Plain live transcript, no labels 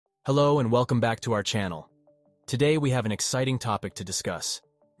Hello and welcome back to our channel. Today we have an exciting topic to discuss: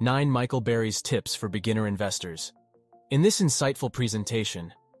 9 Michael Burry's tips for beginner investors. In this insightful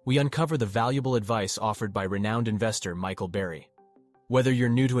presentation, we uncover the valuable advice offered by renowned investor Michael Burry. Whether you're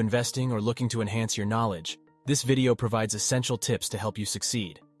new to investing or looking to enhance your knowledge, this video provides essential tips to help you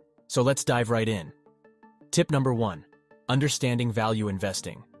succeed. So let's dive right in. Tip number 1. Understanding value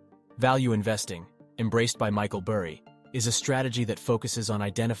investing. Value investing, embraced by Michael Burry, is a strategy that focuses on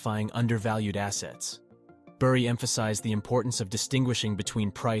identifying undervalued assets. Burry emphasized the importance of distinguishing between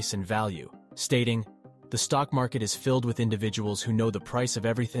price and value, stating, "The stock market is filled with individuals who know the price of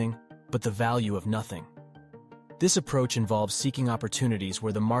everything, but the value of nothing." This approach involves seeking opportunities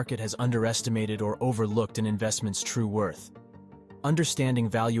where the market has underestimated or overlooked an investment's true worth. Understanding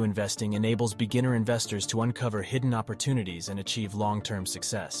value investing enables beginner investors to uncover hidden opportunities and achieve long-term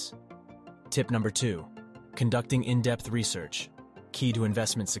success. Tip number 2. Conducting in-depth research. Key to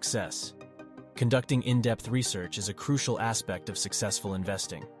investment success. Conducting in-depth research is a crucial aspect of successful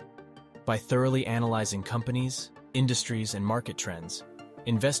investing. By thoroughly analyzing companies, industries, and market trends,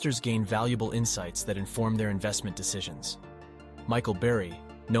 investors gain valuable insights that inform their investment decisions. Michael Burry,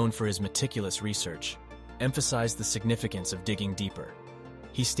 known for his meticulous research, emphasized the significance of digging deeper.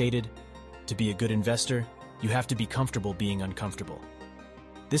 He stated, "To be a good investor, you have to be comfortable being uncomfortable."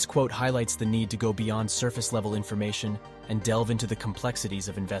 This quote highlights the need to go beyond surface-level information and delve into the complexities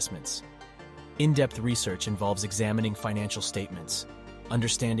of investments. In-depth research involves examining financial statements,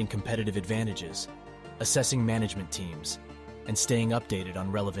 understanding competitive advantages, assessing management teams, and staying updated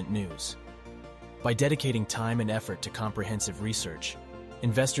on relevant news. By dedicating time and effort to comprehensive research,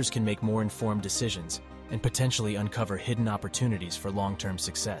 investors can make more informed decisions and potentially uncover hidden opportunities for long-term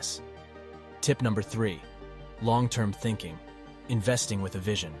success. Tip number 3. Long-term thinking. Investing with a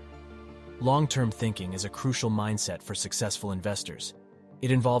vision. Long-term thinking is a crucial mindset for successful investors. It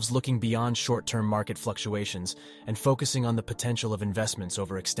involves looking beyond short-term market fluctuations and focusing on the potential of investments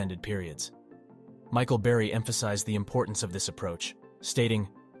over extended periods. Michael Burry emphasized the importance of this approach, stating,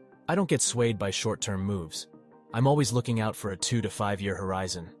 "I don't get swayed by short-term moves. I'm always looking out for a 2 to 5 year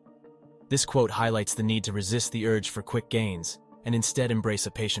horizon." This quote highlights the need to resist the urge for quick gains and instead embrace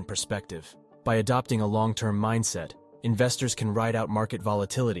a patient perspective. By adopting a long-term mindset, investors can ride out market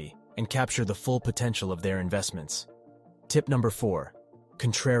volatility and capture the full potential of their investments. Tip number 4.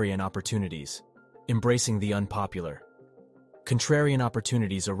 Contrarian opportunities. Embracing the unpopular. Contrarian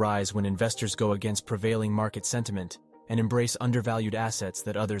opportunities arise when investors go against prevailing market sentiment and embrace undervalued assets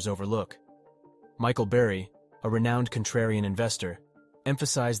that others overlook. Michael Burry, a renowned contrarian investor,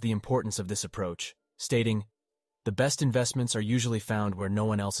 emphasized the importance of this approach, stating, "The best investments are usually found where no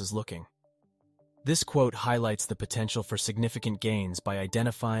one else is looking." This quote highlights the potential for significant gains by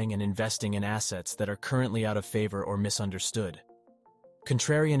identifying and investing in assets that are currently out of favor or misunderstood.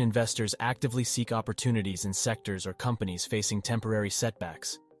 Contrarian investors actively seek opportunities in sectors or companies facing temporary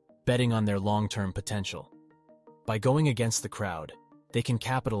setbacks, betting on their long-term potential. By going against the crowd, they can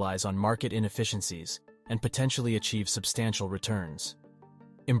capitalize on market inefficiencies and potentially achieve substantial returns.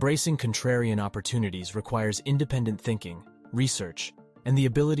 Embracing contrarian opportunities requires independent thinking, research, and the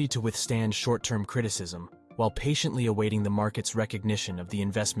ability to withstand short-term criticism while patiently awaiting the market's recognition of the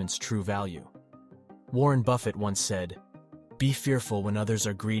investment's true value. Warren Buffett once said, "Be fearful when others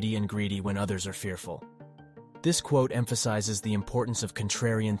are greedy and greedy when others are fearful." This quote emphasizes the importance of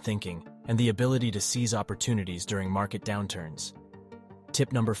contrarian thinking and the ability to seize opportunities during market downturns.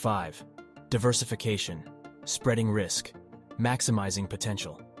 Tip number 5. Diversification. Spreading risk. Maximizing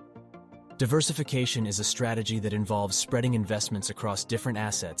potential. Diversification is a strategy that involves spreading investments across different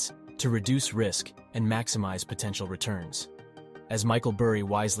assets to reduce risk and maximize potential returns. As Michael Burry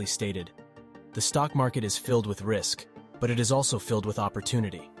wisely stated, "The stock market is filled with risk, but it is also filled with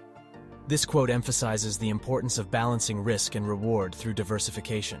opportunity." This quote emphasizes the importance of balancing risk and reward through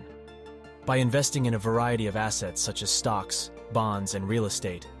diversification. By investing in a variety of assets such as stocks, bonds, and real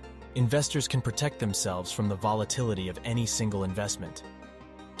estate, investors can protect themselves from the volatility of any single investment.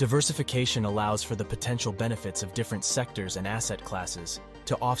 Diversification allows for the potential benefits of different sectors and asset classes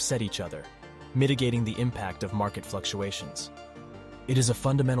to offset each other, mitigating the impact of market fluctuations. It is a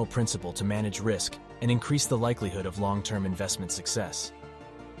fundamental principle to manage risk and increase the likelihood of long-term investment success.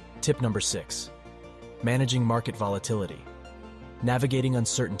 Tip number 6. Managing market volatility. Navigating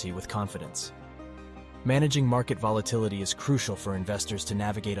uncertainty with confidence. Managing market volatility is crucial for investors to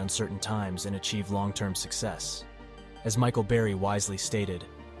navigate uncertain times and achieve long-term success. As Michael Burry wisely stated,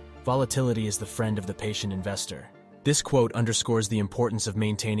 "Volatility is the friend of the patient investor." This quote underscores the importance of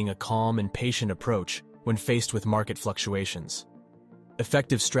maintaining a calm and patient approach when faced with market fluctuations.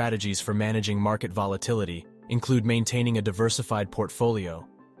 Effective strategies for managing market volatility include maintaining a diversified portfolio,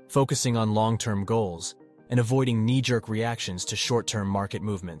 focusing on long-term goals, and avoiding knee-jerk reactions to short-term market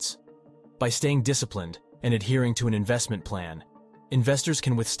movements. By staying disciplined and adhering to an investment plan, investors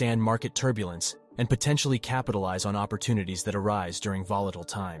can withstand market turbulence and potentially capitalize on opportunities that arise during volatile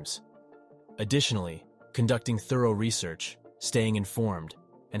times. Additionally, conducting thorough research, staying informed,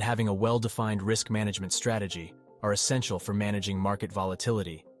 and having a well-defined risk management strategy are essential for managing market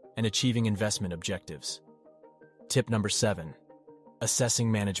volatility and achieving investment objectives. Tip number 7.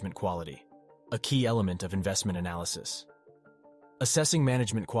 Assessing management quality, a key element of investment analysis. Assessing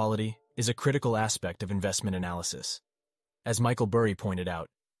management quality is a critical aspect of investment analysis. As Michael Burry pointed out,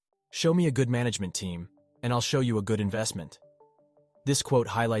 "Show me a good management team, and I'll show you a good investment." This quote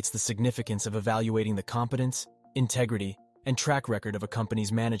highlights the significance of evaluating the competence, integrity, and track record of a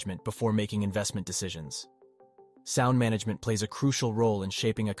company's management before making investment decisions. Sound management plays a crucial role in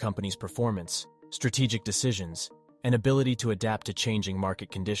shaping a company's performance, strategic decisions, and ability to adapt to changing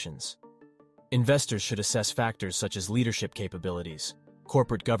market conditions. Investors should assess factors such as leadership capabilities,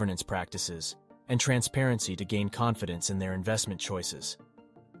 corporate governance practices, and transparency to gain confidence in their investment choices.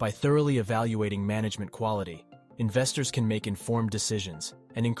 By thoroughly evaluating management quality, investors can make informed decisions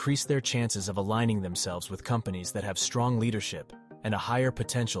and increase their chances of aligning themselves with companies that have strong leadership and a higher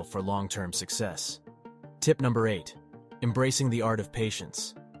potential for long-term success. Tip number 8. Embracing the art of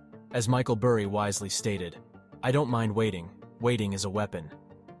patience. As Michael Burry wisely stated, "I don't mind waiting. Waiting is a weapon."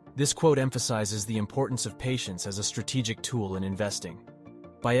 This quote emphasizes the importance of patience as a strategic tool in investing.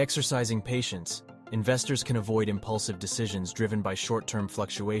 By exercising patience, investors can avoid impulsive decisions driven by short-term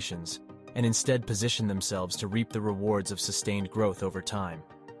fluctuations and instead position themselves to reap the rewards of sustained growth over time.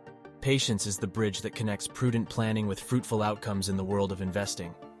 Patience is the bridge that connects prudent planning with fruitful outcomes in the world of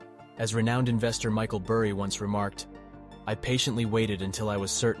investing. As renowned investor Michael Burry once remarked, "I patiently waited until I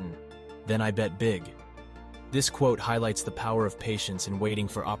was certain, then I bet big." This quote highlights the power of patience in waiting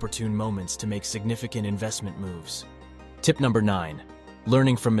for opportune moments to make significant investment moves. Tip number 9.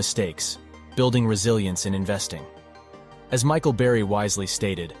 Learning from mistakes, building resilience in investing. As Michael Burry wisely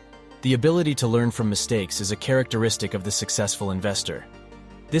stated, the ability to learn from mistakes is a characteristic of the successful investor.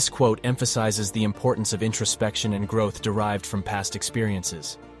 This quote emphasizes the importance of introspection and growth derived from past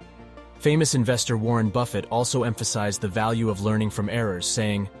experiences. Famous investor Warren Buffett also emphasized the value of learning from errors,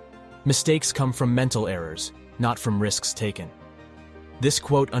 saying, "Mistakes come from mental errors, not from risks taken." This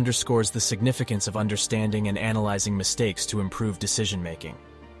quote underscores the significance of understanding and analyzing mistakes to improve decision-making.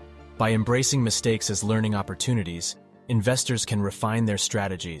 By embracing mistakes as learning opportunities, investors can refine their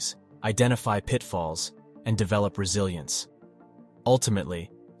strategies, identify pitfalls, and develop resilience. Ultimately,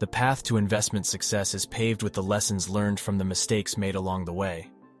 the path to investment success is paved with the lessons learned from the mistakes made along the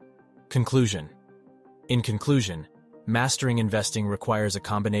way. Conclusion. In conclusion, mastering investing requires a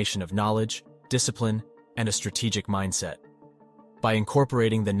combination of knowledge, discipline, and a strategic mindset. By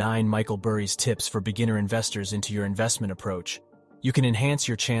incorporating the 9 Michael Burry's tips for beginner investors into your investment approach, you can enhance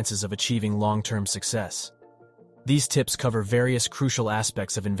your chances of achieving long-term success. These tips cover various crucial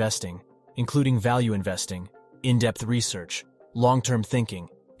aspects of investing, including value investing, in-depth research, long-term thinking,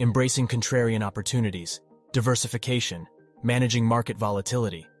 embracing contrarian opportunities, diversification, managing market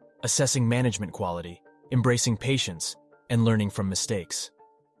volatility, assessing management quality, embracing patience, and learning from mistakes.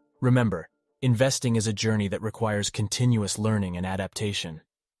 Remember, investing is a journey that requires continuous learning and adaptation.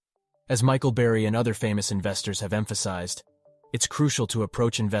 As Michael Burry and other famous investors have emphasized, it's crucial to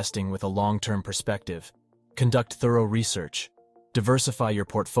approach investing with a long-term perspective, conduct thorough research, diversify your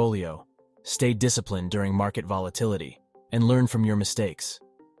portfolio, stay disciplined during market volatility, and learn from your mistakes.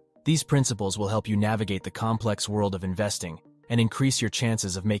 These principles will help you navigate the complex world of investing and increase your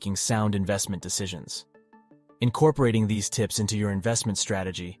chances of making sound investment decisions. Incorporating these tips into your investment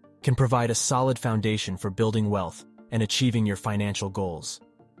strategy can provide a solid foundation for building wealth and achieving your financial goals.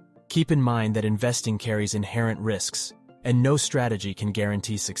 Keep in mind that investing carries inherent risks, and no strategy can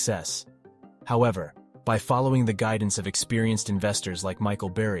guarantee success. However, by following the guidance of experienced investors like Michael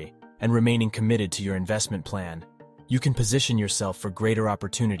Burry and remaining committed to your investment plan, you can position yourself for greater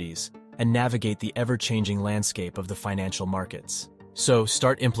opportunities and navigate the ever-changing landscape of the financial markets. So,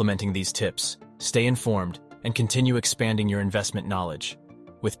 start implementing these tips, stay informed, and continue expanding your investment knowledge.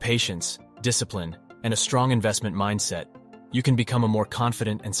 With patience, discipline, and a strong investment mindset, you can become a more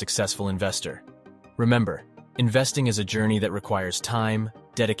confident and successful investor. Remember, investing is a journey that requires time,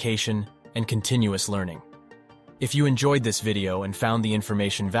 dedication, and continuous learning. If you enjoyed this video and found the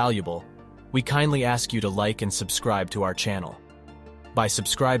information valuable, we kindly ask you to like and subscribe to our channel. By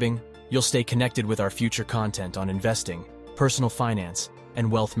subscribing, you'll stay connected with our future content on investing, personal finance,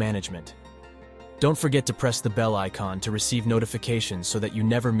 and wealth management. Don't forget to press the bell icon to receive notifications so that you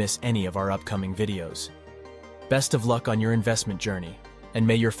never miss any of our upcoming videos. Best of luck on your investment journey. and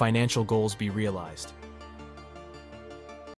may your financial goals be realized.